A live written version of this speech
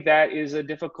that is a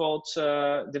difficult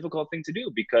thing to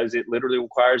do because it literally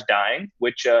requires dying,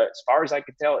 which, as far as I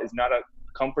can tell, is not a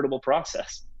comfortable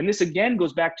process. And this again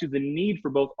goes back to the need for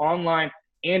both online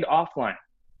and offline.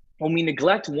 When we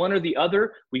neglect one or the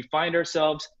other, we find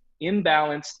ourselves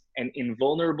imbalanced and in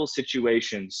vulnerable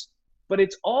situations. But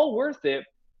it's all worth it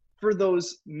for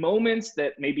those moments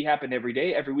that maybe happen every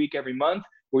day, every week, every month,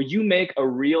 where you make a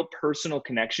real personal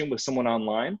connection with someone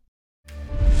online.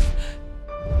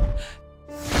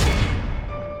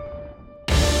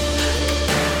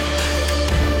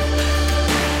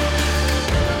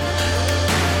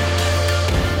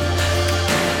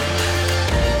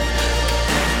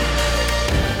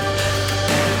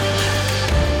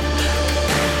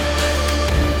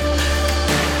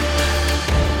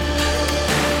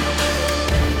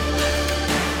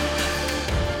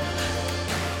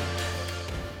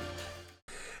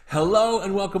 Hello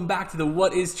and welcome back to the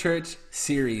What is Church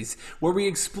series, where we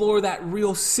explore that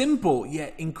real simple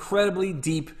yet incredibly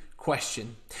deep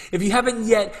question. If you haven't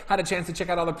yet had a chance to check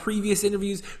out all the previous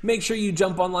interviews, make sure you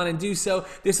jump online and do so.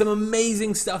 There's some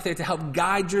amazing stuff there to help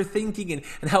guide your thinking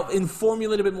and help inform you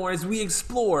a little bit more as we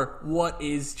explore what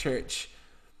is church.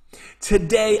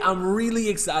 Today, I'm really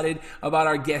excited about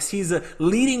our guest. He's a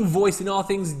leading voice in all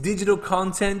things digital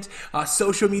content,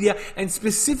 social media, and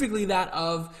specifically that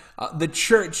of the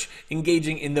church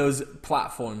engaging in those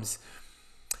platforms.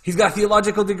 He's got a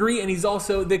theological degree, and he's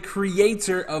also the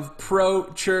creator of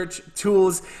Pro Church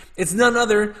Tools. It's none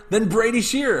other than Brady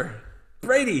Shearer.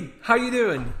 Brady, how you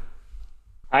doing?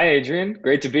 Hi, Adrian.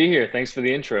 Great to be here. Thanks for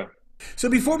the intro. So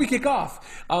before we kick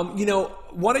off,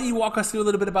 why don't you walk us through a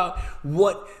little bit about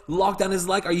what lockdown is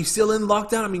like? Are you still in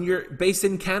lockdown? I mean, you're based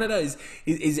in Canada.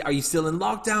 Are you still in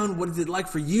lockdown? What is it like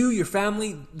for you, your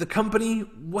family, the company?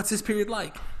 What's this period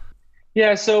like?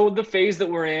 Yeah, so the phase that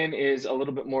we're in is a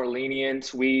little bit more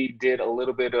lenient. We did a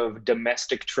little bit of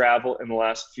domestic travel in the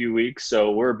last few weeks. So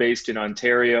we're based in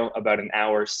Ontario, about an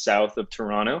hour south of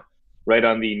Toronto, right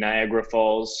on the Niagara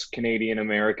Falls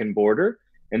Canadian-American border.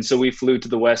 And so we flew to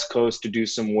the West Coast to do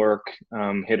some work,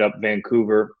 hit up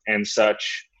Vancouver and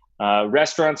such.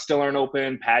 Restaurants still aren't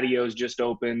open, patios just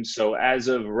opened. So as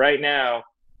of right now,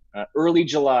 early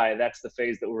July, that's the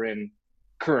phase that we're in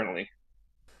currently.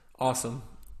 Awesome.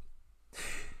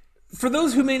 For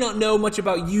those who may not know much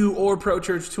about you or Pro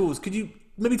Church Tools, could you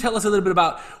maybe tell us a little bit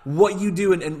about what you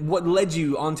do and what led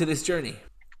you onto this journey?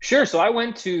 Sure. So I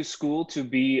went to school to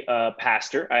be a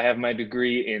pastor. I have my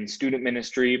degree in student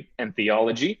ministry and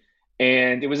theology.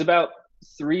 And it was about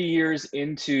 3 years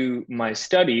into my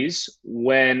studies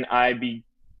when I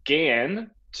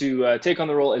began to take on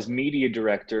the role as media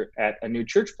director at a new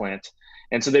church plant.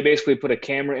 And so they basically put a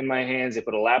camera in my hands, they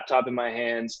put a laptop in my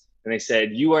hands, and they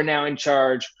said, you are now in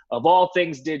charge of all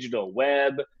things digital,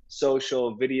 web,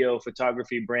 social, video,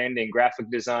 photography, branding, graphic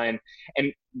design.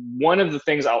 And one of the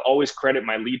things I'll always credit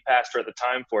my lead pastor at the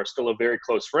time for, still a very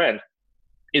close friend,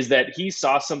 is that he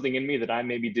saw something in me that I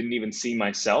maybe didn't even see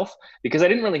myself, because I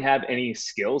didn't really have any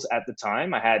skills at the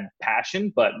time. I had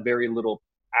passion, but very little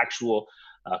actual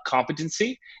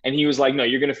competency. And he was like, no,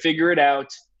 you're going to figure it out.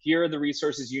 Here are the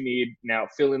resources you need. Now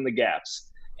fill in the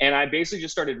gaps. And I basically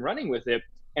just started running with it.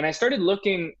 And I started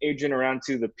looking, Adrian, around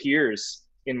to the peers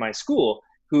in my school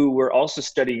who were also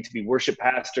studying to be worship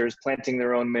pastors, planting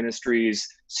their own ministries,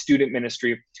 student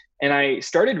ministry. And I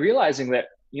started realizing that,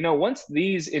 once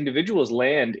these individuals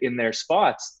land in their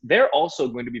spots, they're also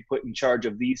going to be put in charge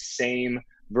of these same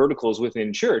verticals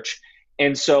within church.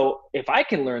 And so if I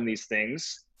can learn these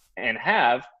things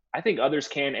I think others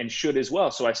can and should as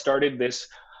well. So I started this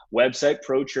website,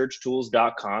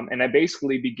 prochurchtools.com, and I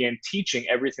basically began teaching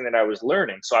everything that I was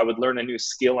learning. So I would learn a new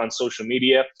skill on social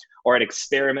media, or I'd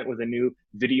experiment with a new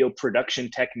video production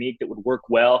technique that would work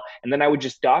well. And then I would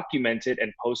just document it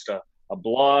and post a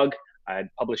blog. I'd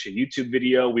publish a YouTube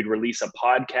video. We'd release a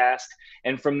podcast.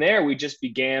 And from there, we just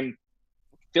began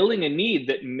filling a need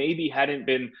that maybe hadn't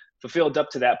been fulfilled up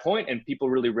to that point, and people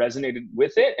really resonated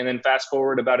with it. And then fast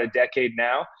forward about a decade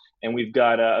now, and we've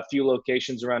got a few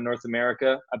locations around North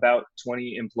America, about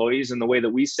 20 employees. And the way that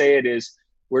we say it is,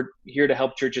 we're here to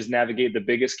help churches navigate the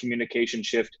biggest communication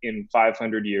shift in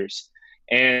 500 years.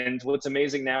 And what's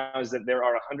amazing now is that there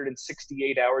are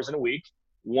 168 hours in a week.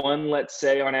 One, let's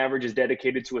say on average, is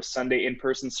dedicated to a Sunday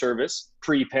in-person service,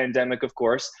 pre-pandemic, of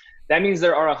course. That means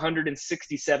there are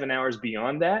 167 hours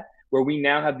beyond that, where we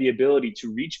now have the ability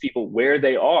to reach people where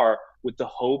they are with the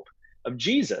hope of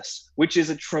Jesus, which is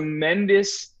a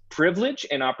tremendous privilege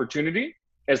and opportunity,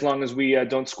 as long as we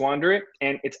don't squander it.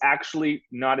 And it's actually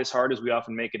not as hard as we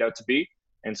often make it out to be.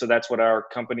 And so that's what our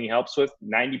company helps with.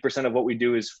 90% of what we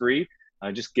do is free,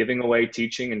 just giving away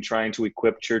teaching and trying to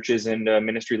equip churches and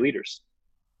ministry leaders.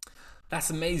 That's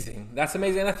amazing. That's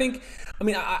amazing. And I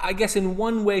mean, I guess in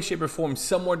one way, shape, or form,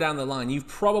 somewhere down the line, you've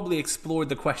probably explored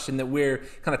the question that we're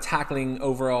kind of tackling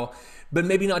overall, but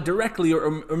maybe not directly, or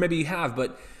maybe you have.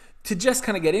 But to just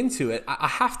kind of get into it, I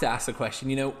have to ask the question,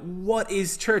 what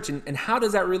is church, and how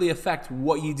does that really affect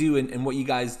what you do and what you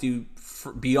guys do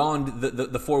beyond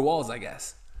the four walls, I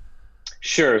guess?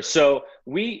 Sure. So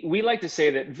we like to say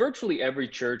that virtually every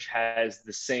church has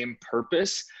the same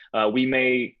purpose. We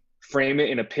may frame it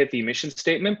in a pithy mission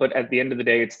statement, but at the end of the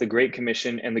day, it's the Great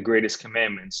Commission and the greatest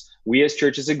commandments. We as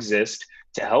churches exist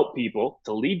to help people,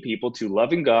 to lead people to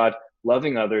loving God,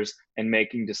 loving others, and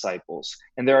making disciples.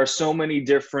 And there are so many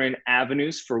different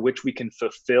avenues for which we can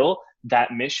fulfill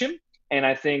that mission. And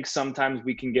I think sometimes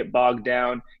we can get bogged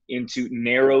down into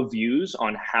narrow views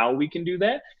on how we can do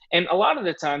that. And a lot of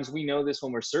the times we know this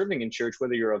when we're serving in church,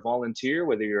 whether you're a volunteer,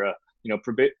 whether you're a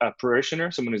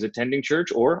parishioner, someone who's attending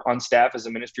church, or on staff as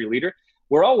a ministry leader,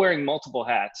 we're all wearing multiple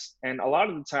hats. And a lot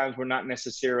of the times we're not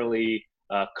necessarily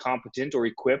competent or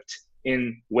equipped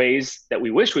in ways that we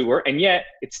wish we were. And yet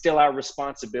it's still our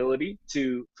responsibility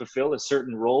to fulfill a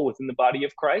certain role within the body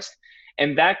of Christ.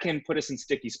 And that can put us in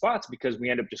sticky spots because we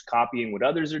end up just copying what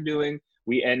others are doing.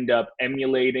 We end up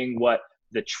emulating what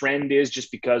the trend is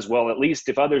just because, well, at least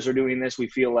if others are doing this, we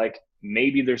feel like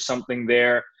maybe there's something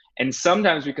there. And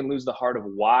sometimes we can lose the heart of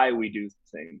why we do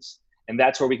things. And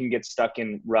that's where we can get stuck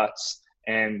in ruts.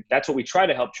 And that's what we try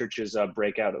to help churches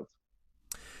break out of.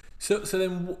 So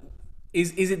then,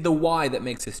 is it the why that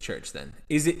makes this church? Then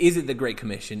is it the Great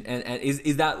Commission, and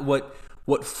is that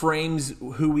what frames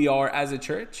who we are as a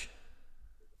church?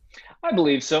 I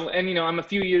believe so. And, I'm a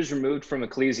few years removed from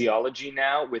ecclesiology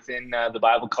now within the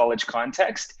Bible college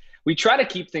context. We try to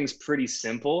keep things pretty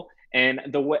simple. And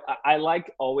the way I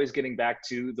like always getting back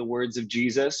to the words of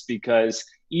Jesus, because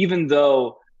even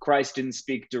though Christ didn't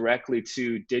speak directly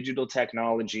to digital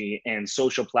technology and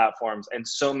social platforms and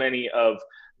so many of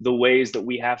the ways that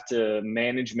we have to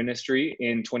manage ministry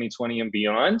in 2020 and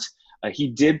beyond, he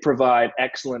did provide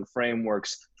excellent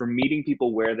frameworks for meeting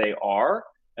people where they are,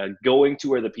 going to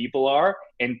where the people are,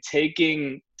 and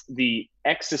taking the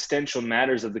existential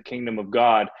matters of the kingdom of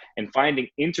God and finding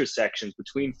intersections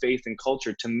between faith and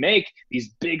culture to make these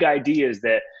big ideas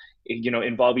that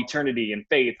involve eternity and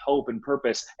faith, hope and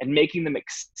purpose, and making them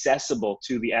accessible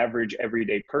to the average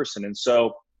everyday person. And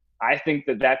so I think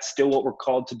that that's still what we're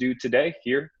called to do today,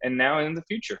 here and now and in the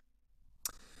future.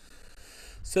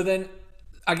 So then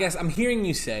I guess I'm hearing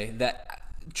you say that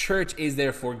church is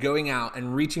therefore going out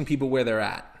and reaching people where they're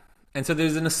at. And so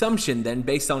there's an assumption then,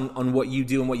 based on what you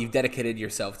do and what you've dedicated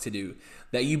yourself to do,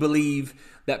 that you believe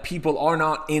that people are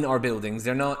not in our buildings.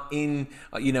 They're not in,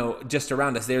 just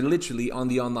around us. They're literally on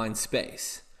the online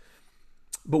space.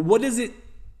 But what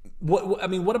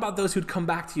about those who'd come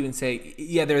back to you and say,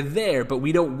 yeah, they're there, but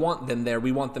we don't want them there.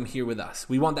 We want them here with us.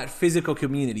 We want that physical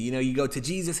community. You go to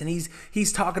Jesus and he's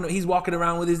walking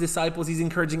around with his disciples. He's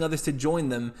encouraging others to join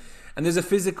them. And there's a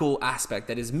physical aspect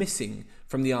that is missing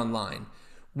from the online.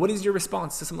 What is your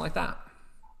response to something like that?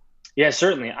 Yeah,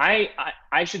 certainly.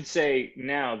 I should say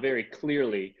now very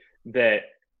clearly that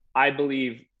I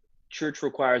believe church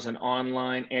requires an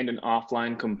online and an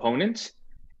offline component.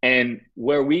 And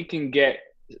where we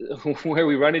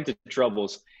run into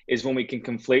troubles is when we can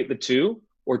conflate the two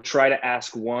or try to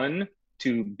ask one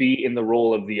to be in the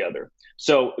role of the other.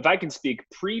 So if I can speak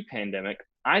pre-pandemic,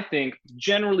 I think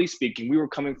generally speaking, we were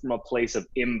coming from a place of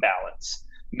imbalance,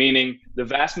 meaning the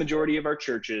vast majority of our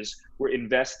churches were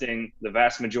investing the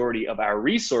vast majority of our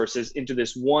resources into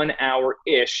this 1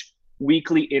 hour-ish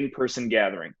weekly in-person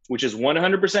gathering, which is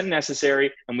 100%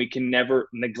 necessary and we can never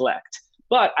neglect.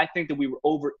 But I think that we were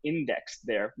over-indexed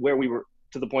there, where we were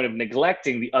to the point of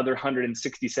neglecting the other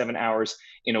 167 hours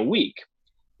in a week.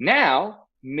 Now,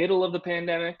 middle of the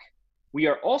pandemic, we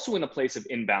are also in a place of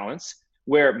imbalance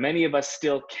where many of us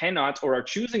still cannot or are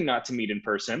choosing not to meet in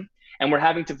person. And we're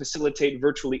having to facilitate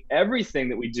virtually everything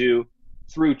that we do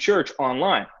through church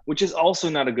online, which is also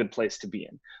not a good place to be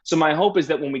in. So my hope is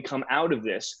that when we come out of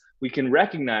this, we can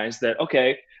recognize that,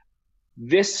 okay,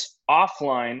 this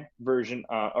offline version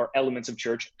or elements of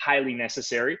church, highly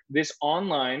necessary. This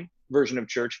online version of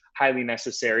church, highly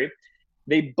necessary.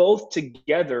 They both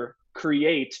together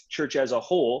create church as a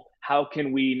whole. How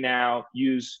can we now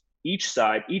use each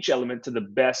side, each element to the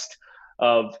best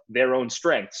of their own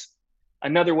strengths?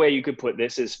 Another way you could put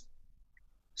this is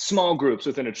small groups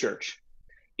within a church.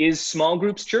 Is small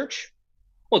groups church?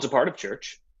 Well, it's a part of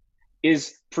church.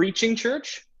 Is preaching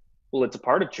church? Well, it's a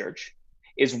part of church.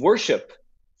 Is worship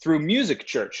through music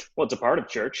church? Well, it's a part of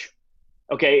church.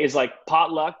 Okay, is like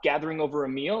potluck, gathering over a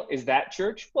meal, is that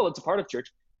church? Well, it's a part of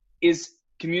church. Is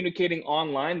communicating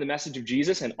online the message of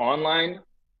Jesus and online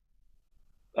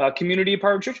community a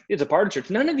part of church? It's a part of church.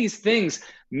 None of these things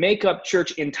make up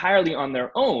church entirely on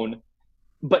their own,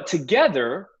 but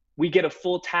together we get a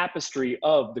full tapestry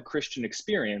of the Christian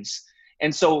experience.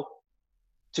 And so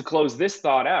to close this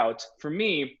thought out, for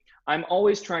me, I'm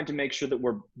always trying to make sure that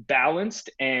we're balanced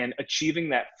and achieving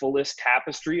that fullest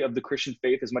tapestry of the Christian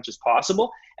faith as much as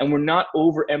possible. And we're not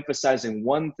overemphasizing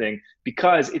one thing,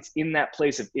 because it's in that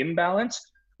place of imbalance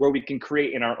where we can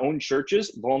create in our own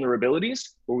churches vulnerabilities,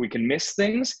 where we can miss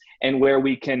things, and where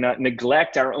we can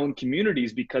neglect our own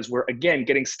communities because we're, again,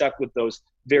 getting stuck with those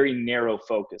very narrow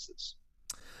focuses.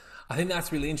 I think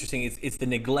that's really interesting. It's the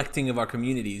neglecting of our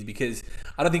communities, because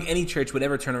I don't think any church would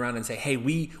ever turn around and say, hey,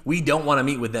 we don't want to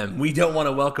meet with them. We don't want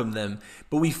to welcome them.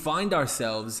 But we find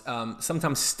ourselves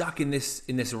sometimes stuck in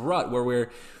this rut where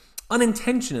we're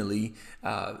unintentionally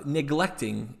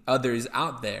neglecting others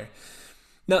out there.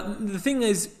 Now, the thing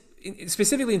is,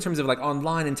 specifically in terms of like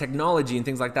online and technology and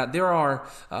things like that, there are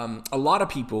a lot of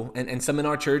people, and some in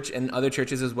our church and other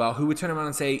churches as well, who would turn around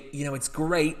and say, it's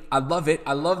great. I love it.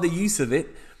 I love the use of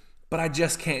it, but I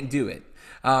just can't do it.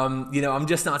 I'm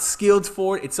just not skilled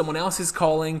for it. It's someone else's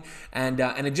calling, and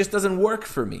it just doesn't work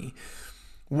for me.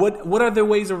 What are the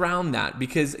ways around that?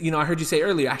 Because, I heard you say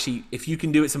earlier, actually, if you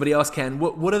can do it, somebody else can.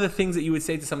 What are the things that you would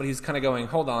say to somebody who's kind of going,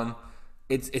 hold on,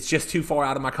 it's just too far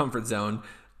out of my comfort zone.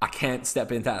 I can't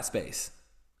step into that space.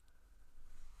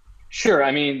 Sure. I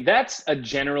mean, that's a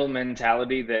general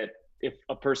mentality that if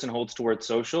a person holds towards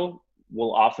social,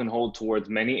 will often hold towards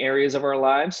many areas of our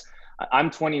lives. I'm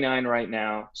 29 right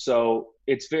now, so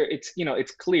it's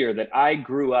clear that I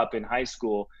grew up in high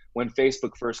school when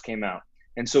Facebook first came out.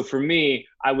 And so for me,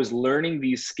 I was learning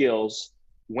these skills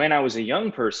when I was a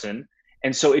young person.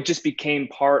 And so it just became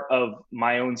part of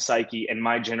my own psyche and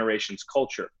my generation's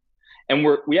culture. And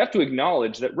we have to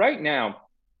acknowledge that right now,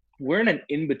 we're in an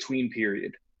in-between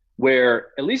period where,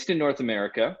 at least in North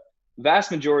America,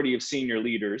 vast majority of senior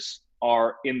leaders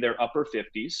are in their upper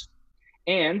 50s.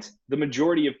 And the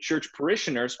majority of church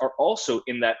parishioners are also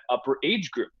in that upper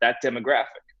age group, that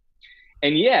demographic.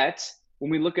 And yet,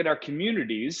 when we look at our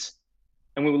communities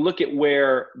and when we look at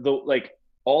where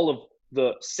all of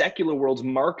the secular world's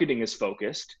marketing is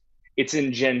focused, it's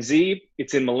in Gen Z,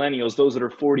 it's in millennials, those that are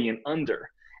 40 and under.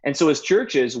 And so as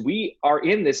churches, we are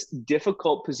in this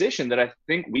difficult position that I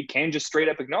think we can just straight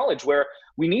up acknowledge, where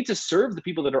we need to serve the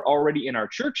people that are already in our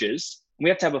churches. We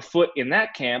have to have a foot in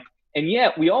that camp. And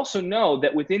yet we also know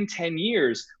that within 10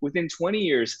 years, within 20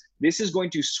 years, this is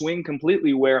going to swing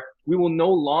completely, where we will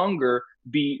no longer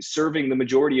be serving the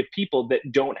majority of people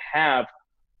that don't have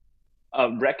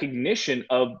a recognition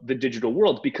of the digital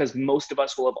world, because most of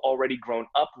us will have already grown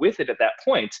up with it at that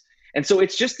point. And so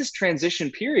it's just this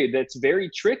transition period that's very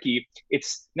tricky.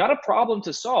 It's not a problem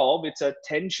to solve. It's a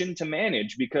tension to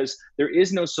manage, because there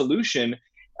is no solution.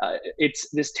 It's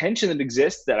this tension that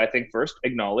exists that I think first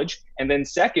acknowledge, and then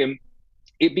second,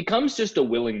 it becomes just a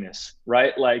willingness,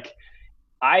 right? Like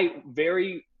I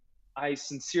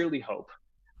sincerely hope,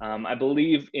 I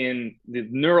believe in the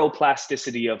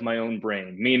neuroplasticity of my own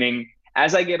brain, meaning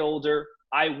as I get older,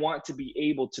 I want to be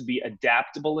able to be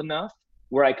adaptable enough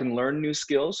where I can learn new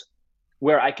skills,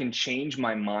 where I can change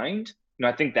my mind.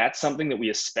 I think that's something that we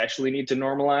especially need to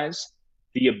normalize.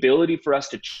 The ability for us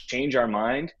to change our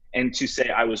mind and to say,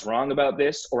 I was wrong about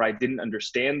this, or I didn't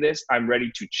understand this, I'm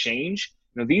ready to change.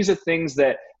 These are things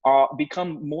that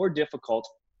become more difficult,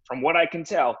 from what I can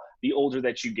tell, the older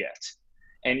that you get.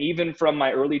 And even from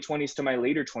my early 20s to my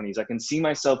later 20s, I can see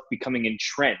myself becoming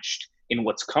entrenched in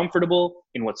what's comfortable,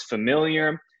 in what's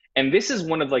familiar. And this is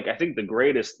one of, I think the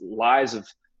greatest lies of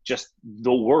just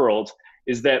the world,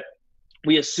 is that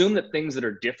we assume that things that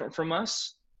are different from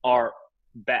us are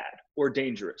bad or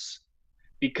dangerous.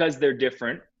 Because they're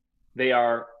different, they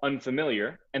are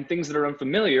unfamiliar, and things that are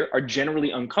unfamiliar are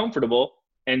generally uncomfortable,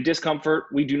 and discomfort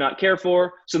we do not care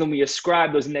for. So then we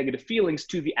ascribe those negative feelings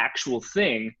to the actual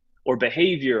thing or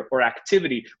behavior or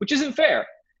activity, which isn't fair.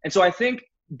 And so I think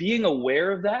being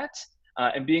aware of that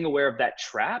and being aware of that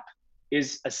trap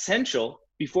is essential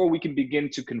before we can begin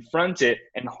to confront it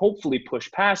and hopefully push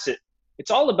past it.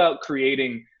 It's all about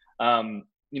creating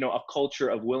a culture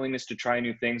of willingness to try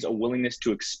new things, a willingness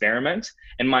to experiment.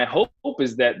 And my hope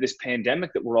is that this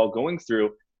pandemic that we're all going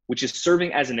through, which is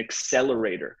serving as an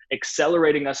accelerator,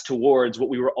 accelerating us towards what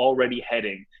we were already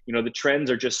heading. The trends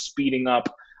are just speeding up,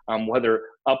 whether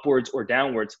upwards or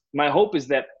downwards. My hope is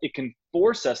that it can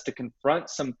force us to confront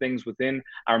some things within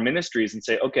our ministries and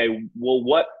say, okay, well,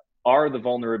 what are the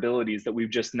vulnerabilities that we've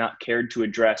just not cared to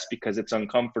address because it's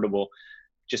uncomfortable?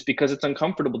 Just because it's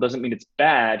uncomfortable doesn't mean it's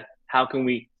bad. How can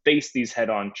we face these head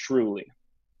on truly?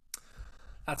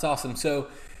 That's awesome. So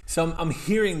I'm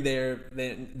hearing there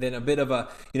then a bit of a,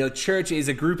 church is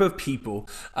a group of people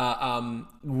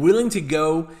willing to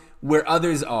go where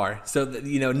others are. So that,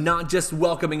 not just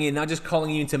welcoming in, not just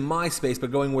calling you into my space,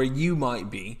 but going where you might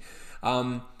be,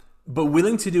 but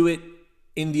willing to do it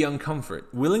in the uncomfort,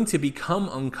 willing to become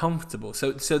uncomfortable.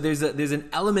 So there's an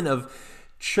element of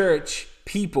church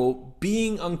people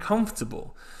being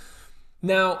uncomfortable.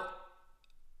 Now,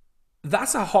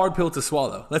 that's a hard pill to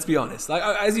swallow. Let's be honest. Like,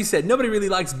 as you said, nobody really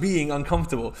likes being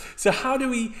uncomfortable. So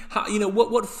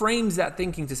what frames that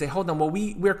thinking to say, hold on, well,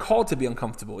 we're called to be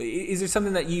uncomfortable. Is there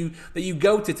something that you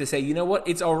go to say, you know what,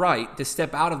 it's all right to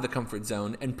step out of the comfort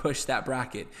zone and push that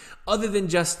bracket, other than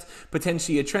just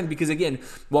potentially a trend? Because again,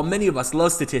 while many of us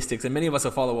love statistics and many of us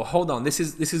will follow, well, hold on, this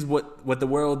is what the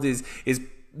world is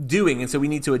doing, and so we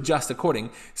need to adjust according.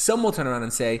 Some will turn around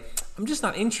and say, I'm just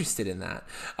not interested in that.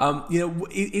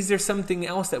 Is there something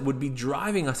else that would be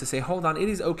driving us to say, hold on, it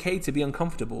is okay to be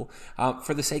uncomfortable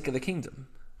for the sake of the kingdom?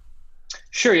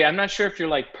 Sure. Yeah. I'm not sure if you're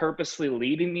like purposely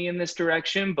leading me in this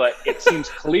direction, but it seems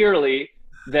clearly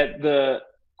that the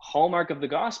hallmark of the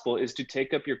gospel is to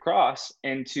take up your cross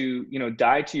and to,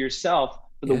 die to yourself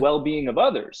for the Yeah. well-being of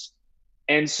others.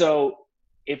 And so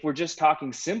if we're just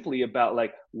talking simply about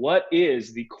like what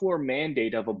is the core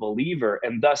mandate of a believer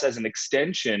and thus as an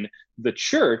extension, the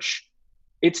church,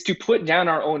 it's to put down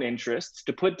our own interests,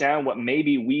 to put down what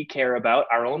maybe we care about,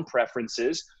 our own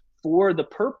preferences, for the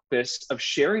purpose of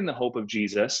sharing the hope of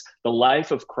Jesus, the life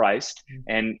of Christ,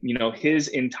 and his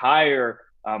entire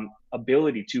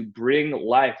ability to bring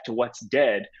life to what's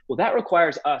dead. Well, that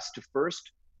requires us to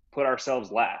first put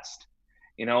ourselves last,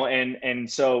 and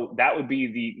so that would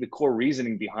be the core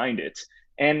reasoning behind it.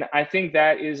 And I think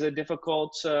that is a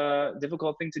difficult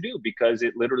thing to do, because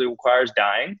it literally requires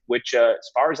dying, which,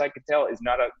 as far as I could tell, is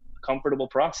not a comfortable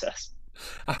process.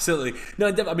 Absolutely. No,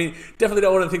 I mean, definitely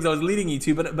not one of the things I was leading you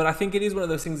to, but I think it is one of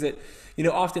those things that,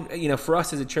 often, for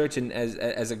us as a church and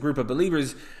as a group of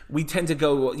believers, we tend to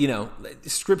go,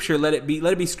 scripture, let it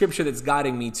be scripture that's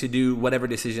guiding me to do whatever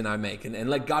decision I make, and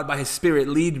let God by his Spirit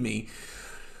lead me.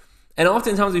 And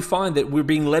oftentimes we find that we're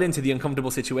being led into the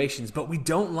uncomfortable situations, but we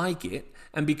don't like it.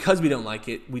 And because we don't like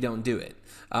it, we don't do it.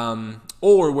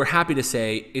 Or we're happy to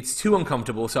say, it's too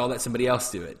uncomfortable, so I'll let somebody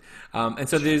else do it. And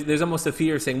so there's almost a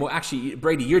fear of saying, well, actually,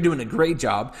 Brady, you're doing a great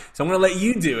job, so I'm going to let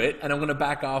you do it, and I'm going to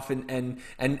back off and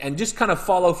just kind of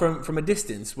follow from a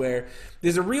distance, where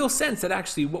there's a real sense that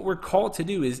actually what we're called to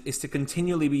do is to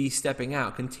continually be stepping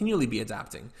out, continually be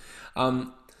adapting.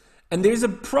 And there's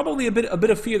probably a bit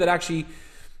of fear that actually,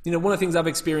 one of the things I've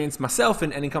experienced myself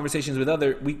and in conversations with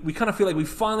others, we kind of feel like we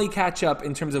finally catch up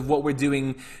in terms of what we're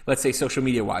doing, let's say social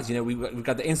media wise. We've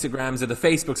got the Instagrams or the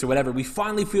Facebooks or whatever. We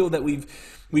finally feel that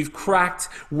we've cracked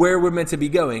where we're meant to be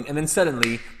going. And then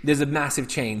suddenly there's a massive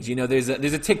change. There's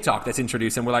a TikTok that's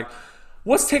introduced, and we're like,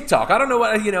 what's TikTok? I don't know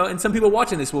what, and some people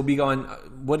watching this will be going,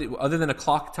 what, other than a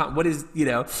clock time, what is,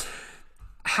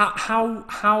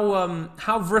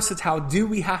 how versatile do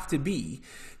we have to be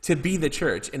the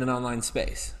church in an online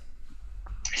space?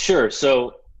 Sure.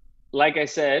 So, like I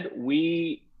said,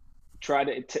 we try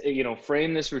to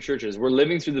frame this for churches. We're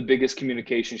living through the biggest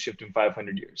communication shift in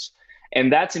 500 years.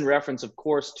 And that's in reference, of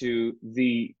course, to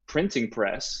the printing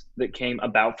press that came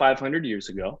about 500 years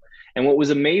ago. And what was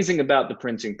amazing about the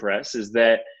printing press is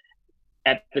that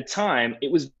at the time,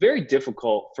 it was very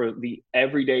difficult for the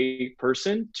everyday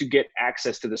person to get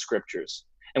access to the scriptures.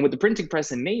 And what the printing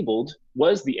press enabled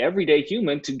was the everyday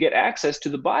human to get access to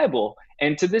the Bible.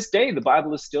 And to this day, the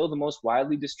Bible is still the most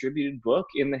widely distributed book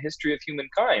in the history of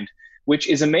humankind, which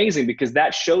is amazing, because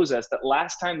that shows us that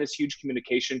last time this huge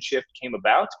communication shift came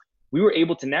about, we were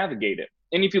able to navigate it.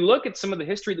 And if you look at some of the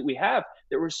history that we have,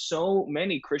 there were so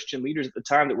many Christian leaders at the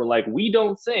time that were like, we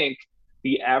don't think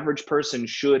the average person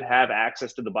should have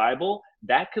access to the Bible.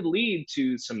 That could lead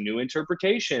to some new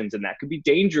interpretations, and that could be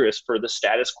dangerous for the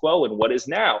status quo and what is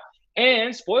now.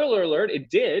 And spoiler alert, it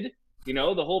did. The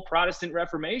whole Protestant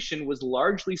Reformation was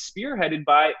largely spearheaded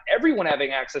by everyone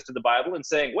having access to the Bible and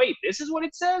saying, wait, this is what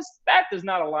it says? That does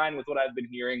not align with what I've been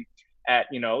hearing at,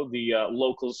 the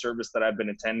local service that I've been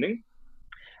attending.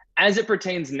 As it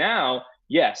pertains now,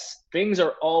 yes, things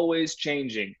are always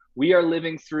changing. We are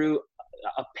living through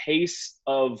a pace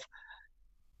of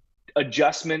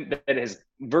adjustment that has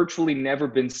virtually never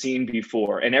been seen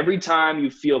before. And every time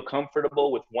you feel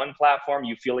comfortable with one platform,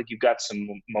 you feel like you've got some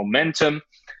momentum,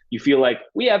 you feel like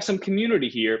we have some community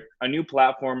here, a new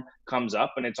platform comes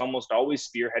up, and it's almost always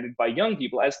spearheaded by young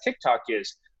people, as TikTok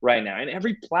is right now. And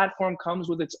every platform comes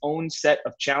with its own set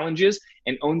of challenges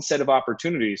and own set of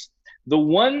opportunities. The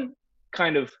one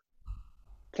kind of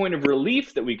point of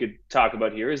relief that we could talk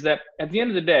about here is that at the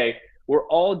end of the day, We're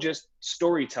all just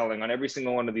storytelling on every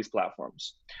single one of these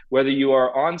platforms. Whether you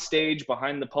are on stage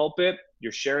behind the pulpit,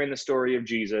 you're sharing the story of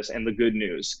Jesus and the good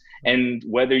news. And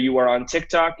whether you are on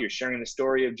TikTok, you're sharing the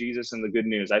story of Jesus and the good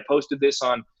news. I posted this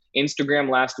on Instagram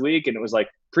last week, and it was like,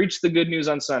 preach the good news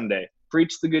on Sunday,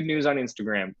 preach the good news on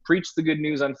Instagram, preach the good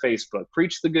news on Facebook,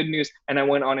 preach the good news. And I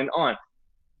went on and on.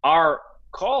 Our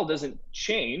call doesn't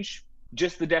change,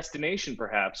 just the destination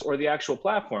perhaps, or the actual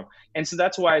platform. And so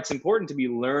that's why it's important to be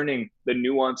learning the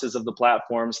nuances of the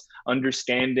platforms,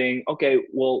 understanding, okay,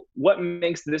 well, what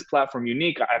makes this platform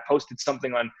unique? I posted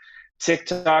something on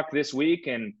TikTok this week,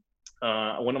 and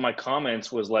one of my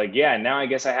comments was like, yeah, now I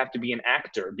guess I have to be an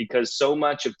actor, because so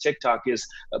much of TikTok is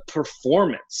a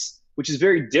performance, which is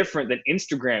very different than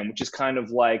Instagram, which is kind of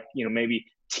like, maybe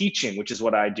teaching, which is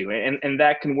what I do. And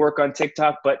that can work on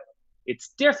TikTok, but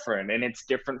it's different. And it's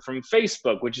different from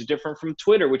Facebook, which is different from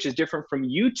Twitter, which is different from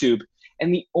YouTube.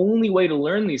 And the only way to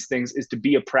learn these things is to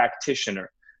be a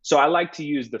practitioner. So I like to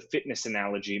use the fitness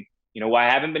analogy. I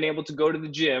haven't been able to go to the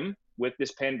gym with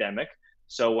this pandemic.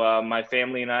 So my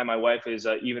family and my wife is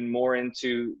even more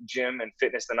into gym and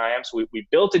fitness than I am. So we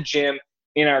built a gym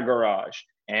in our garage,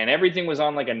 and everything was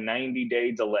on like a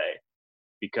 90-day delay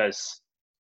because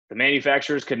the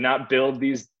manufacturers could not build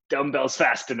these dumbbells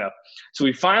fast enough. So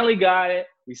we finally got it,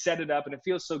 we set it up, and it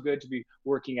feels so good to be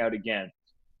working out again.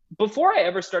 Before I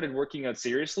ever started working out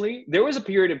seriously, there was a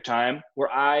period of time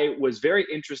where I was very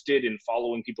interested in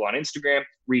following people on Instagram,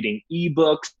 reading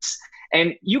ebooks,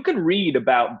 and you can read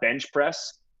about bench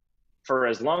press for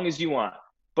as long as you want,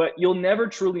 but you'll never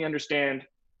truly understand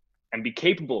and be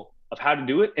capable of how to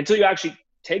do it until you actually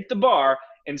take the bar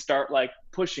and start like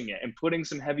pushing it and putting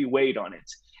some heavy weight on it.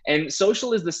 And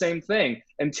social is the same thing.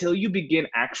 Until you begin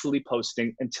actually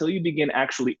posting, until you begin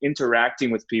actually interacting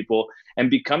with people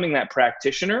and becoming that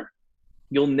practitioner,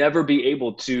 you'll never be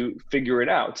able to figure it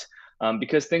out,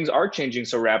 because things are changing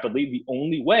so rapidly. The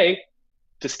only way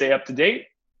to stay up to date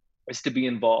is to be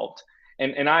involved.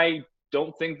 And I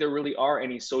don't think there really are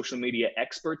any social media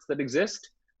experts that exist.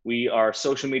 We are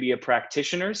social media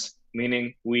practitioners,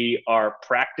 meaning we are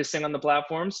practicing on the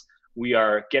platforms. We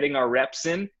are getting our reps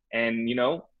in, and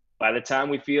by the time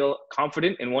we feel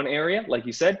confident in one area, like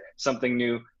you said, something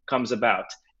new comes about.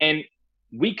 And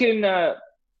we can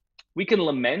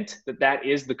lament that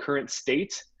is the current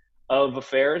state of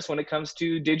affairs when it comes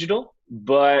to digital,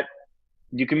 but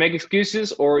you can make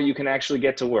excuses or you can actually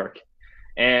get to work.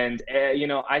 And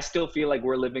I still feel like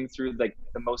we're living through like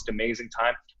the most amazing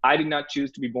time. I did not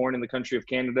choose to be born in the country of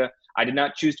Canada. I did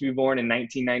not choose to be born in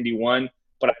 1991,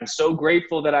 but I'm so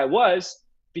grateful that I was,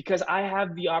 because I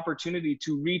have the opportunity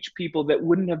to reach people that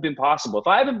wouldn't have been possible. If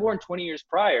I had been born 20 years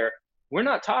prior, we're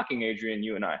not talking, Adrian,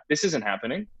 you and I. This isn't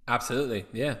happening. Absolutely,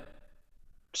 yeah.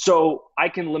 So I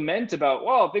can lament about,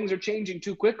 well, things are changing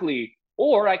too quickly,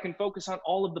 or I can focus on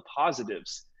all of the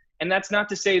positives. And that's not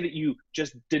to say that you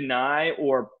just deny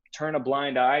or turn a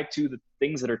blind eye to the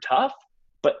things that are tough,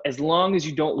 but as long as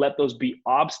you don't let those be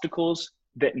obstacles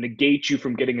that negate you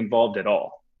from getting involved at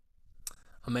all.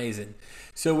 Amazing.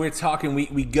 So we're talking,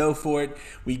 we go for it,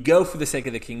 we go for the sake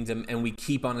of the kingdom, and we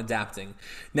keep on adapting.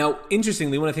 Now,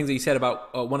 interestingly, one of the things that you said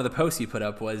about one of the posts you put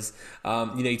up was,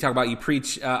 you talk about you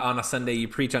preach on a Sunday, you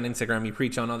preach on Instagram, you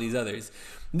preach on all these others.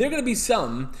 There are going to be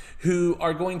some who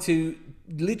are going to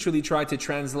literally try to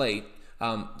translate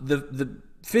the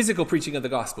physical preaching of the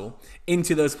gospel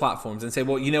into those platforms and say,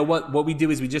 well, you know what we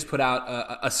do is we just put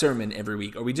out a sermon every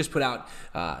week, or we just put out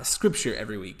scripture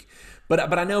every week.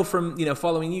 But I know from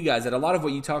following you guys that a lot of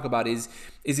what you talk about is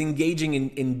engaging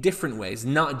in different ways,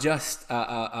 not just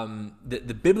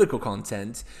the biblical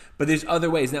content, but there's other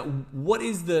ways. Now,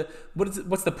 what's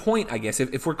the point? I guess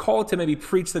if we're called to maybe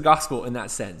preach the gospel in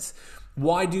that sense,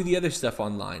 why do the other stuff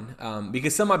online?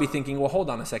 Because some might be thinking, well, hold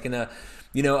on a second,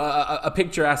 a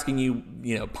picture asking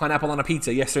you, pineapple on a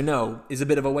pizza, yes or no, is a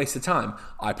bit of a waste of time.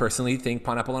 I personally think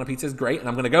pineapple on a pizza is great, and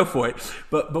I'm going to go for it.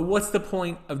 But what's the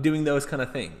point of doing those kind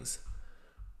of things?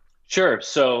 Sure.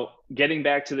 So getting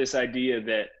back to this idea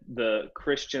that the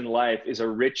Christian life is a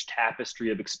rich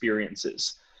tapestry of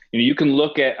experiences. You can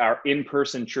look at our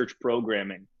in-person church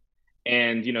programming,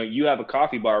 and you have a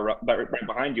coffee bar right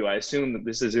behind you. I assume that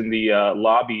this is in the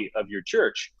lobby of your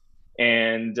church.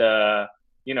 And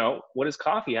what does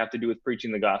coffee have to do with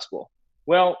preaching the gospel?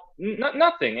 Well,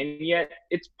 nothing. And yet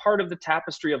it's part of the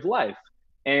tapestry of life.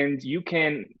 And you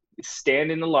can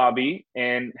stand in the lobby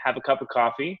and have a cup of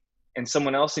coffee, and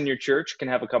someone else in your church can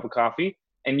have a cup of coffee,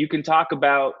 and you can talk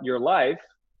about your life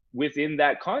within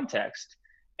that context.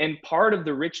 And part of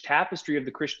the rich tapestry of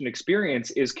the Christian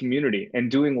experience is community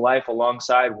and doing life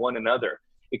alongside one another,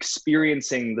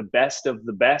 experiencing the best of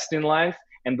the best in life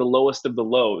and the lowest of the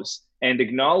lows. and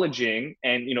acknowledging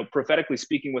and, prophetically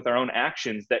speaking with our own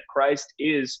actions that Christ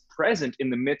is present in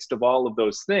the midst of all of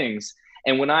those things.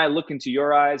 And when I look into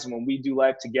your eyes and when we do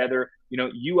life together,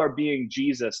 you are being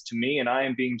Jesus to me and I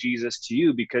am being Jesus to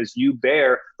you because you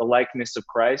bear the likeness of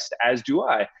Christ, as do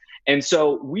I. And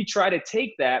so we try to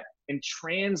take that and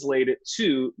translate it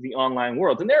to the online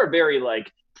world. And there are very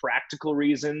practical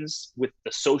reasons with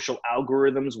the social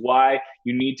algorithms why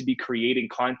you need to be creating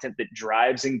content that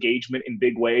drives engagement in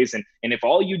big ways. And if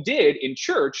all you did in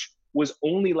church was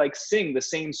only sing the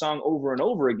same song over and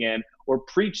over again or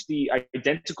preach the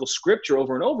identical scripture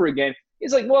over and over again,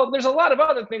 it's well, there's a lot of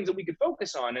other things that we could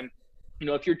focus on. And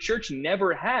if your church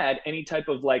never had any type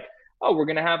of oh, we're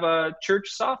going to have a church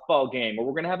softball game, or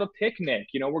we're going to have a picnic,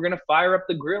 we're going to fire up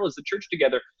the grill as the church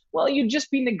together, well, you'd just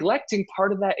be neglecting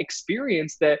part of that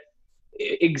experience that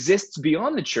exists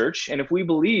beyond the church. And if we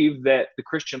believe that the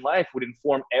Christian life would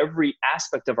inform every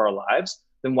aspect of our lives,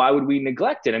 then why would we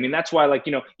neglect it? I mean, that's why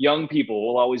young people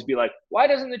will always be why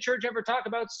doesn't the church ever talk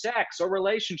about sex or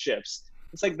relationships?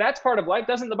 It's that's part of life.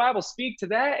 Doesn't the Bible speak to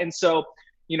that? And so,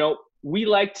 we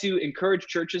like to encourage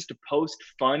churches to post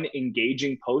fun,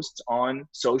 engaging posts on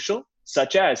social,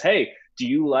 such as, hey, do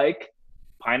you like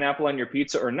pineapple on your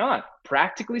pizza or not?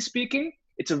 Practically speaking,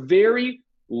 it's a very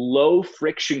low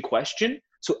friction question.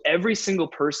 So every single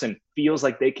person feels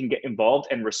like they can get involved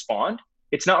and respond.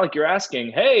 It's not like you're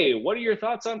asking, hey, what are your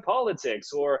thoughts on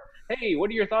politics? Or, hey, what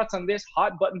are your thoughts on this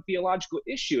hot button theological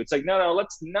issue? It's no,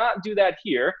 let's not do that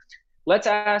here. Let's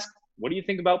ask, what do you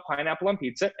think about pineapple on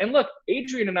pizza? And look,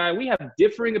 Adrian and I, we have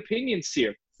differing opinions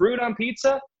here. Fruit on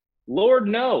pizza? Lord,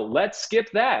 no, let's skip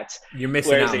that. You're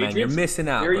missing out, man. You're missing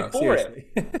out, bro. Seriously.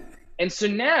 And so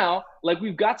now,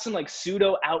 we've got some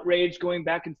pseudo outrage going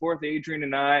back and forth, Adrian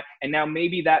and I, and now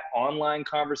maybe that online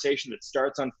conversation that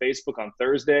starts on Facebook on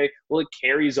Thursday, well, it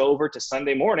carries over to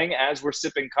Sunday morning as we're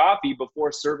sipping coffee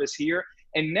before service here.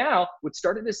 And now what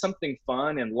started as something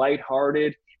fun and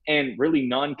lighthearted and really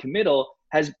non-committal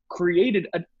has created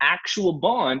an actual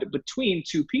bond between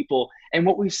two people. And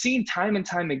what we've seen time and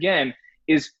time again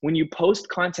is when you post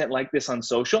content like this on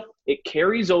social, it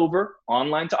carries over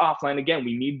online to offline. Again,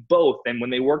 we need both. And when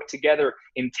they work together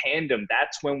in tandem,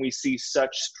 that's when we see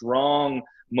such strong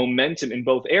momentum in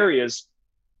both areas,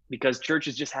 because church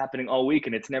is just happening all week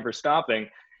and it's never stopping.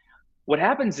 What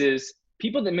happens is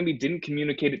people that maybe didn't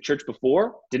communicate at church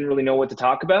before, didn't really know what to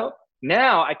talk about.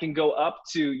 Now I can go up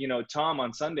to, Tom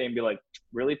on Sunday and be like,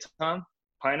 really, Tom?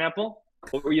 Pineapple?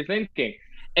 What were you thinking?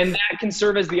 And that can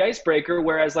serve as the icebreaker.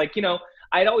 Whereas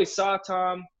I'd always saw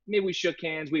Tom, maybe we shook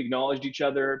hands, we acknowledged each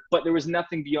other, but there was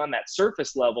nothing beyond that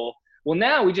surface level. Well,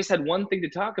 now we just had one thing to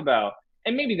talk about,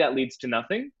 and maybe that leads to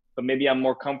nothing, but maybe I'm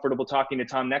more comfortable talking to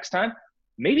Tom next time.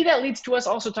 Maybe that leads to us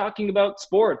also talking about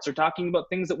sports or talking about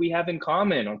things that we have in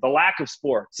common or the lack of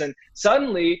sports. And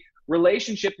suddenly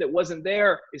relationship that wasn't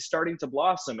there is starting to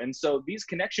blossom. And so these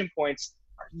connection points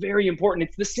are very important.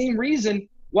 It's the same reason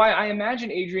why I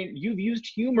imagine, Adrian, you've used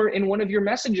humor in one of your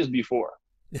messages before.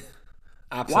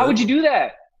 Absolutely. Why would you do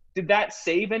that? Did that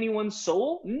save anyone's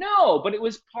soul? No, but it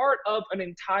was part of an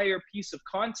entire piece of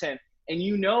content. And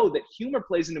that humor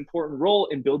plays an important role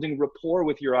in building rapport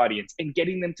with your audience and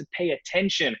getting them to pay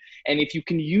attention. And if you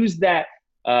can use that,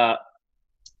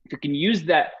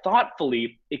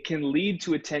 thoughtfully, it can lead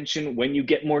to attention when you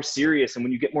get more serious and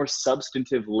when you get more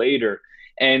substantive later.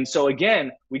 And so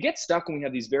again, we get stuck when we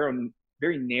have these very,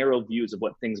 very narrow views of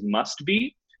what things must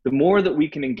be. The more that we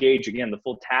can engage, again, the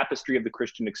full tapestry of the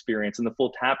Christian experience and the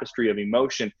full tapestry of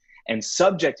emotion and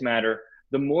subject matter,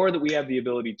 the more that we have the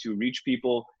ability to reach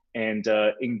people and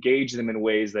engage them in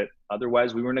ways that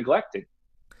otherwise we were neglecting.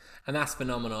 And that's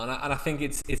phenomenal. And I think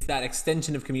it's that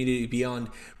extension of community beyond,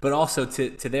 but also to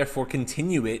therefore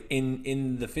continue it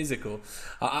in the physical.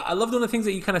 I loved one of the things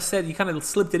that you kind of said, you kind of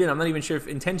slipped it in. I'm not even sure if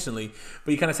intentionally,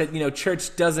 but you kind of said,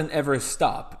 church doesn't ever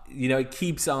stop. It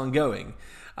keeps on going.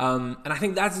 And I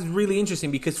think that's really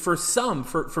interesting because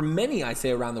for many, I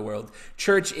say around the world,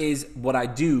 church is what I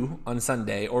do on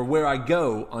Sunday or where I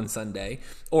go on Sunday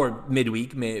or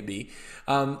midweek, may it be.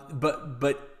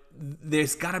 But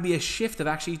there's got to be a shift of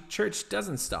actually church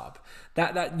doesn't stop.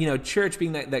 That church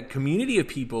being that community of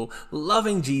people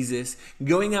loving Jesus,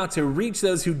 going out to reach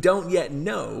those who don't yet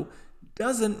know,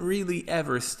 doesn't really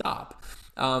ever stop.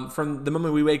 From the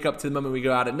moment we wake up to the moment we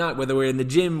go out at night, whether we're in the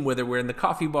gym, whether we're in the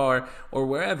coffee bar or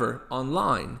wherever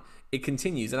online, it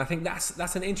continues. And I think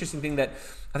that's an interesting thing that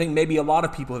I think maybe a lot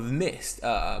of people have missed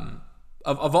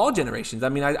of all generations. I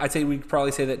mean, I'd say we could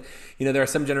probably say that, there are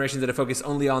some generations that have focused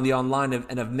only on the online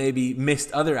and have maybe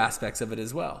missed other aspects of it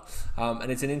as well.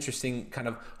 And it's an interesting kind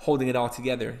of holding it all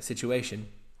together situation.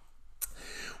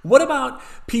 What about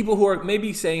people who are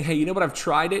maybe saying, hey, you know what, I've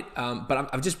tried it, but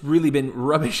I've just really been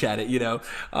rubbish at it,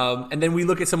 and then we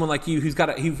look at someone like you who's got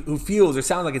it, who feels or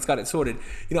sounds like it's got it sorted.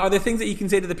 Are there things that you can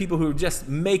say to the people who are just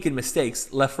making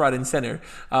mistakes left, right, and center?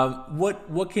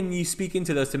 What can you speak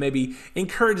into those to maybe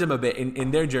encourage them a bit in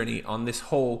their journey on this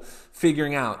whole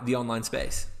figuring out the online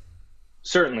space?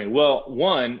 Certainly. Well,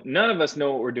 one, none of us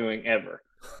know what we're doing ever.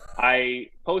 I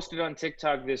posted on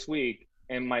TikTok this week,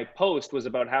 and my post was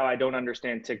about how I don't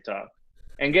understand TikTok.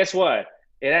 And guess what?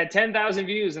 It had 10,000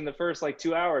 views in the first like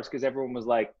 2 hours because everyone was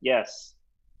like, yes,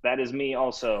 that is me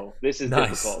also. This is Nice.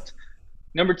 difficult.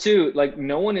 Number two, like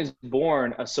no one is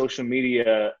born a social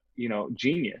media,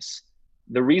 genius.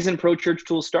 The reason Pro Church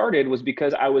Tools started was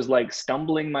because I was like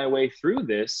stumbling my way through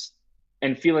this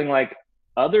and feeling like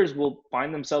others will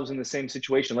find themselves in the same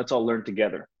situation. Let's all learn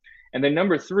together. And then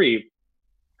number three,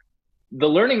 the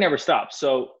learning never stops.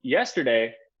 So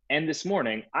yesterday and this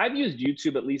morning, I've used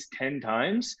YouTube at least 10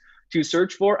 times to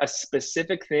search for a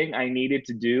specific thing I needed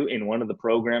to do in one of the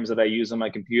programs that I use on my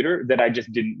computer that I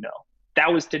just didn't know. That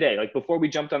was today. Like before we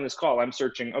jumped on this call, I'm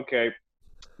searching, okay,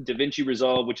 DaVinci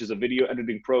Resolve, which is a video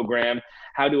editing program.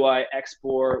 How do I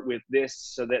export with this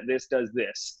so that this does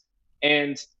this?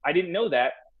 And I didn't know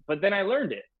that, but then I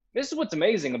learned it. This is what's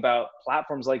amazing about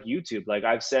platforms like YouTube. Like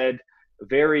I've said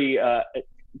very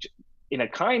in a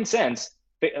kind sense,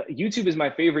 YouTube is my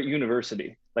favorite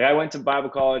university. Like I went to Bible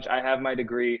college, I have my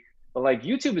degree, but like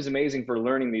YouTube is amazing for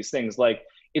learning these things. Like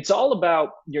it's all about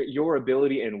your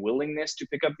ability and willingness to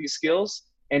pick up these skills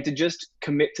and to just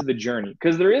commit to the journey.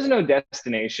 Because there is no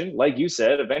destination. Like you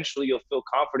said, eventually you'll feel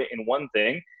confident in one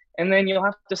thing and then you'll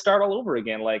have to start all over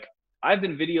again. Like I've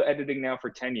been video editing now for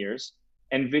 10 years,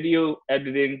 and video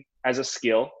editing as a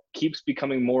skill keeps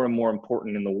becoming more and more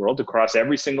important in the world across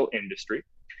every single industry.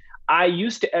 I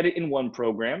used to edit in one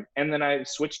program and then I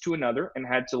switched to another and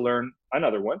had to learn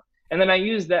another one. And then I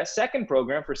used that second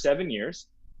program for 7 years.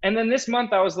 And then this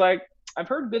month I was like, I've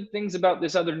heard good things about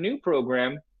this other new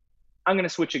program. I'm going to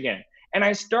switch again. And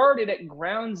I started at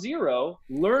ground zero,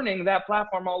 learning that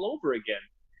platform all over again.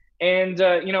 And,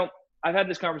 I've had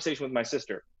this conversation with my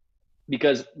sister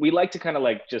because we like to kind of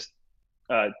like just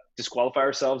disqualify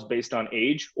ourselves based on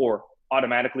age or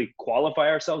automatically qualify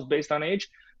ourselves based on age.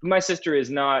 My sister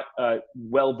is not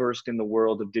well versed in the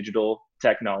world of digital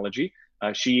technology.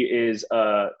 She is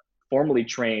a formally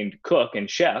trained cook and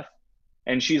chef,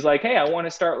 and she's like, "Hey, I want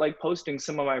to start like posting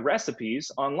some of my recipes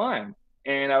online."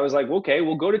 And I was like, "Okay,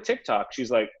 we'll go to TikTok."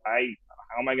 She's like,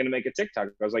 How am I going to make a TikTok?"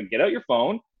 I was like, "Get out your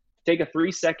phone, take a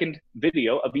 3-second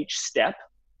video of each step,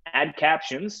 add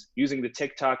captions using the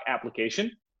TikTok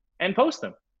application, and post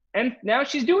them." And now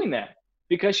she's doing that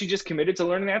because she just committed to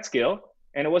learning that skill.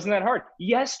 And it wasn't that hard.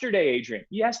 Yesterday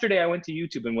I went to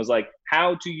YouTube and was like,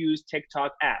 how to use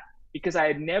TikTok app, because I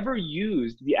had never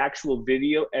used the actual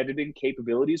video editing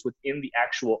capabilities within the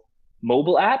actual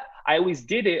mobile app. I always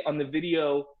did it on the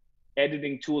video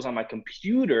editing tools on my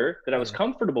computer that I was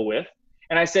comfortable with.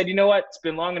 And I said, you know what? It's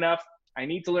been long enough. I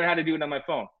need to learn how to do it on my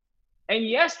phone. And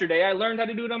yesterday I learned how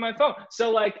to do it on my phone.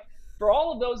 So like, for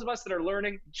all of those of us that are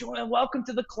learning, join, welcome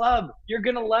to the club. You're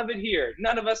going to love it here.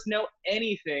 None of us know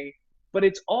anything, but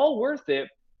it's all worth it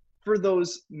for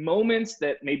those moments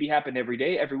that maybe happen every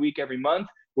day, every week, every month,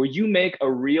 where you make a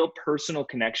real personal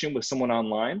connection with someone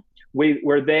online,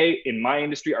 where they, in my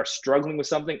industry, are struggling with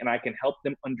something and I can help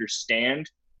them understand.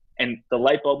 And the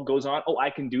light bulb goes on, oh, I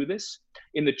can do this.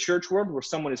 In the church world, where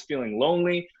someone is feeling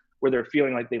lonely, where they're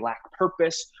feeling like they lack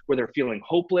purpose, where they're feeling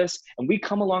hopeless, and we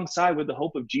come alongside with the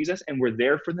hope of Jesus and we're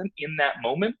there for them in that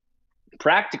moment.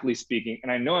 Practically speaking,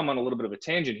 and I know I'm on a little bit of a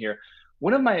tangent here,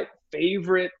 one of my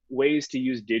favorite ways to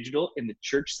use digital in the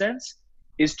church sense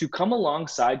is to come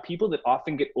alongside people that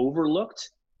often get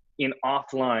overlooked in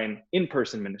offline,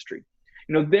 in-person ministry.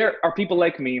 There are people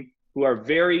like me who are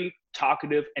very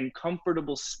talkative and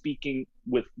comfortable speaking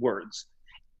with words.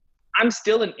 I'm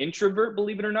still an introvert,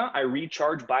 believe it or not. I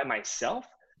recharge by myself.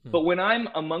 But when I'm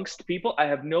amongst people, I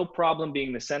have no problem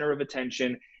being the center of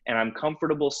attention, and I'm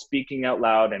comfortable speaking out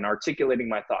loud and articulating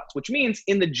my thoughts, which means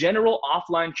in the general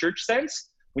offline church sense,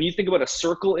 when you think about a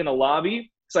circle in a lobby,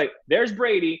 it's like, there's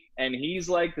Brady, and he's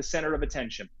like the center of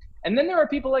attention. And then there are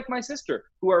people like my sister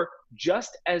who are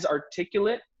just as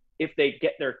articulate if they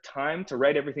get their time to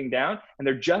write everything down, and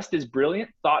they're just as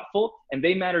brilliant, thoughtful, and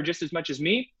they matter just as much as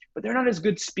me, but they're not as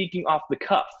good speaking off the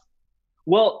cuff.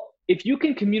 Well, if you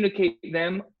can communicate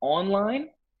them online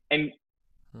and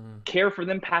care for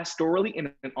them pastorally in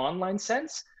an online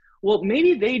sense, well,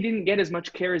 maybe they didn't get as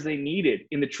much care as they needed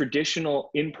in the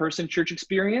traditional in-person church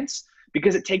experience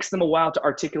because it takes them a while to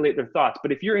articulate their thoughts.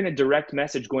 But if you're in a direct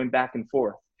message going back and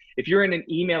forth, If you're in an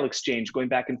email exchange going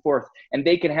back and forth, and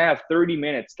they can have 30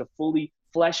 minutes to fully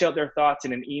flesh out their thoughts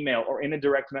in an email or in a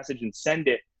direct message and send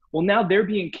it, well, now they're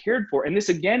being cared for. And this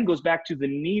again goes back to the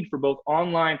need for both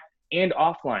online and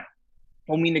offline.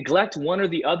 When we neglect one or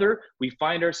the other, we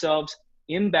find ourselves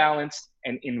imbalanced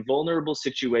and in vulnerable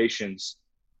situations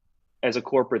as a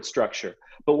corporate structure.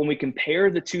 But when we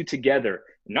compare the two together,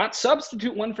 not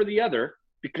substitute one for the other,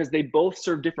 because they both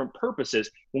serve different purposes,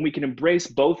 when we can embrace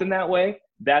both in that way,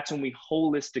 that's when we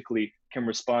holistically can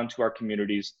respond to our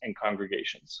communities and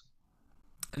congregations.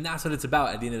 And that's what it's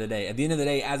about at the end of the day. At the end of the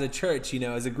day, as a church,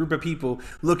 as a group of people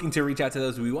looking to reach out to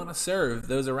those, we want to serve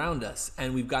those around us,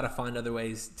 and we've got to find other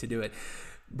ways to do it.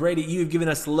 Brady, you've given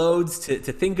us loads to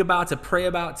think about, to pray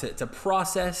about, to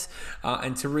process,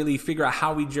 and to really figure out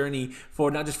how we journey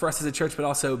forward, not just for us as a church, but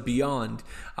also beyond.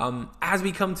 As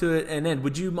we come to an end,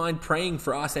 would you mind praying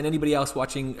for us and anybody else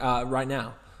watching right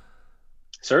now?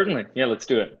 Certainly. Yeah, let's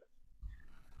do it.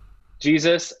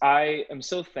 Jesus, I am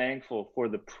so thankful for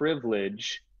the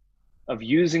privilege of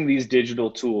using these digital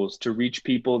tools to reach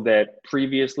people that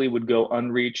previously would go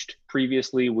unreached,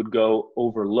 previously would go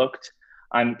overlooked.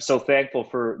 I'm so thankful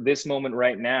for this moment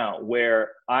right now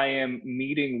where I am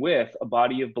meeting with a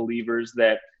body of believers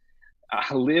that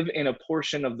live in a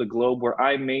portion of the globe where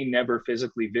I may never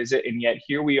physically visit. And yet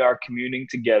here we are communing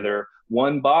together,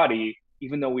 one body,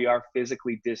 even though we are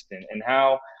physically distant. And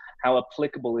how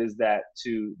applicable is that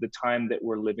to the time that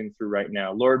we're living through right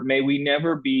now? Lord, may we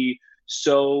never be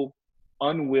so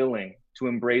unwilling to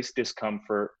embrace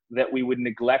discomfort that we would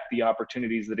neglect the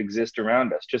opportunities that exist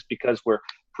around us just because we're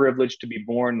privileged to be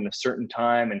born in a certain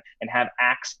time and have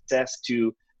access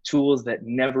to tools that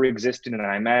never existed. And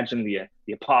I imagine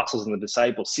the apostles and the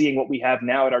disciples seeing what we have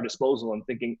now at our disposal and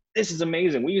thinking, this is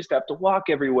amazing. We used to have to walk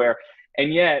everywhere.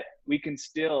 And yet we can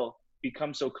still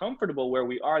become so comfortable where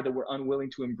we are that we're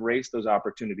unwilling to embrace those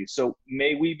opportunities. So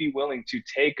may we be willing to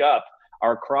take up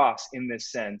our cross in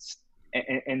this sense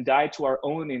and die to our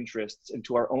own interests and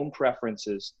to our own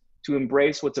preferences to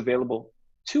embrace what's available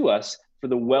to us for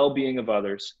the well-being of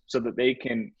others so that they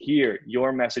can hear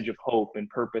your message of hope and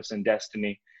purpose and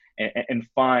destiny and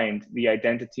find the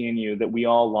identity in you that we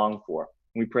all long for.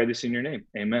 We pray this in your name.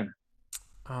 Amen.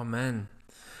 Amen.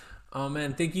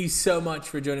 Amen. Thank you so much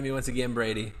for joining me once again,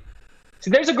 Brady. So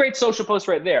there's a great social post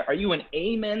right there. Are you an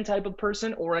amen type of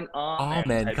person or an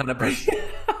amen type kind of of person?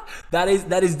 That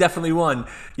is definitely one.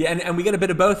 Yeah, and we get a bit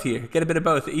of both here. Get a bit of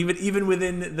both, even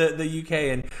within the UK.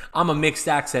 And I'm a mixed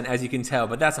accent, as you can tell,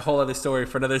 but that's a whole other story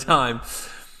for another time.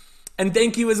 And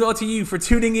thank you as well to you for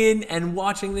tuning in and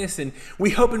watching this. And we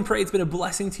hope and pray it's been a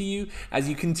blessing to you as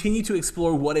you continue to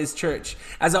explore what is church.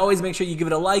 As always, make sure you give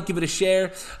it a like, give it a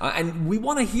share. And we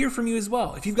want to hear from you as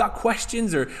well. If you've got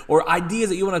questions or ideas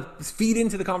that you want to feed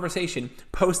into the conversation,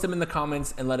 post them in the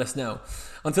comments and let us know.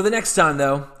 Until the next time,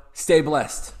 though, stay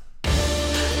blessed.